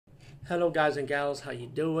Hello guys and gals, how you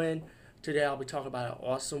doing? Today I'll be talking about an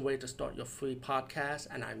awesome way to start your free podcast,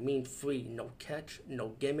 and I mean free, no catch, no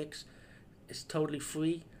gimmicks. It's totally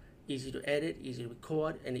free, easy to edit, easy to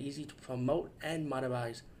record, and easy to promote and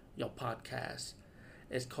monetize your podcast.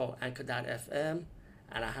 It's called Anchor.fm,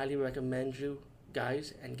 and I highly recommend you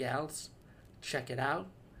guys and gals check it out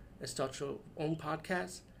and start your own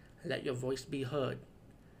podcast and let your voice be heard.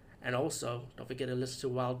 And also, don't forget to listen to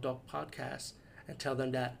Wild Dog Podcast and tell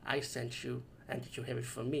them that I sent you and that you hear it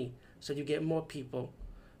from me. So you get more people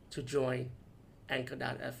to join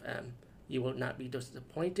Anchor.fm. You will not be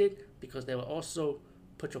disappointed because they will also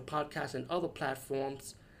put your podcast in other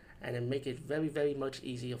platforms and then make it very, very much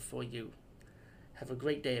easier for you. Have a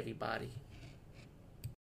great day, everybody.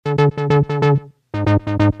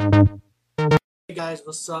 Hey guys,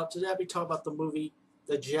 what's up? Today I'll be talking about the movie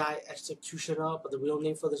The G.I. Executioner, but the real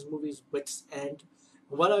name for this movie is Wit's End.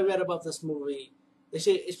 And what I read about this movie, they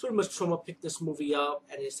say it's pretty much Troma picked this movie up,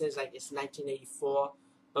 and it says like it's 1984,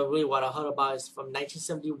 but really what I heard about is from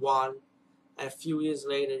 1971, and a few years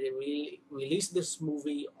later they released this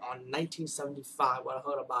movie on 1975. What I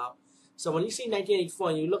heard about. So when you see 1984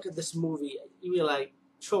 and you look at this movie, you be like,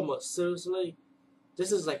 Troma, seriously,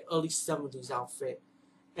 this is like early 70s outfit.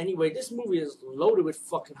 Anyway, this movie is loaded with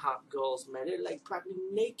fucking hot girls, man. They're like practically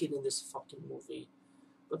naked in this fucking movie.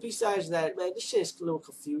 But besides that, man, this shit is a little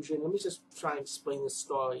confusion. Let me just try and explain the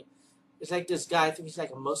story. It's like this guy, I think he's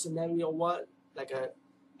like a mercenary or what, like a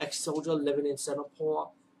ex-soldier living in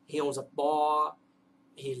Singapore. He owns a bar.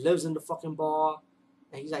 He lives in the fucking bar,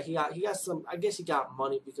 and he's like he got some. I guess he got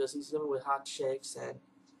money because he's living with hot chicks, and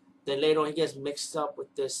then later on he gets mixed up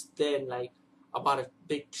with this thing like about a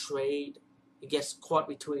big trade. He gets caught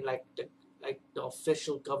between like the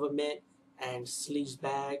official government and sleaze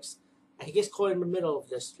bags, and he gets caught in the middle of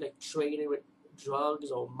this like trading with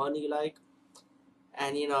drugs or money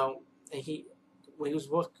and and he when he was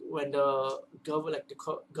when the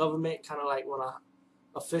government kind of like want to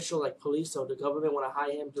official like police or the government want to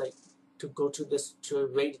hire him like to go to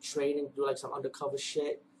raid the trade and do like some undercover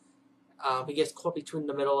shit. He gets caught between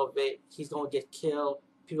the middle of it. He's gonna get killed.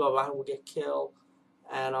 People around him will get killed,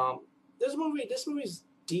 and this movie is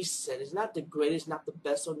decent. It's not the greatest, not the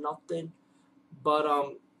best or nothing, but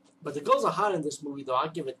but the girls are hot in this movie though.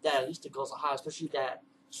 I'll give it that. At least the girls are hot, especially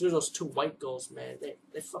those two white girls, man.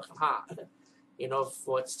 They fucking hot,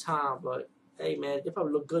 for its time. But hey, man, they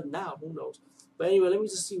probably look good now. Who knows? But anyway, let me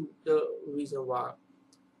just see the reason why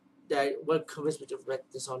what convinced me to rent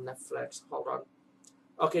this on Netflix. Hold on.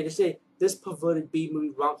 Okay, they say this perverted B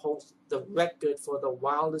movie holds the record for the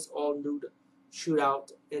wildest all-nude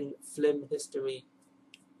shootout in film history.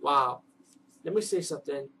 Wow. Let me say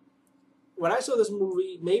something. When I saw this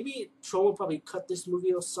movie, maybe Troma probably cut this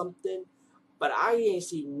movie or something, but I ain't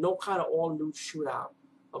seen no kind of all-nude shootout.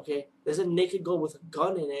 Okay? There's a naked girl with a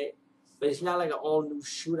gun in it, but it's not like an all-nude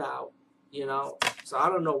shootout, So I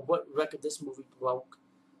don't know what record this movie broke.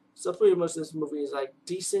 So pretty much this movie is like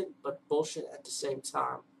decent but bullshit at the same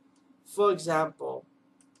time. For example,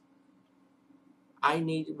 I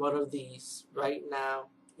need one of these right now.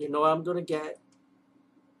 You know what I'm gonna get?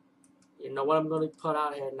 You know what I'm gonna put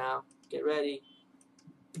out here now? Get ready.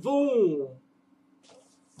 Boom!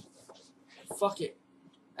 Fuck it.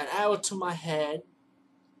 An arrow to my head.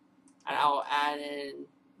 And I'll add in.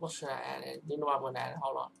 What should I add in? You know what I'm gonna add in.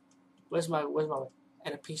 Hold on. Where's my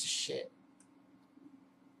and a piece of shit.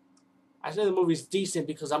 I say the movie's decent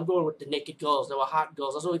because I'm going with the naked girls. They were hot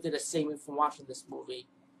girls. That's the only thing that saved me from watching this movie.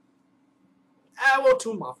 Arrow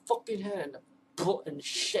to my fucking head and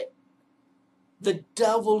shit. The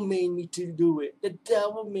devil made me to do it. The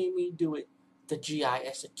devil made me do it. The G.I.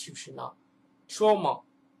 Executioner. Troma.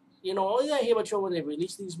 Only thing I hear about Troma when they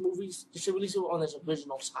release these movies, they should release it on its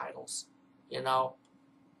original titles.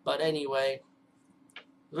 But anyway,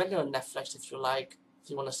 rent it on Netflix if you like. If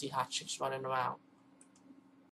you want to see hot chicks running around.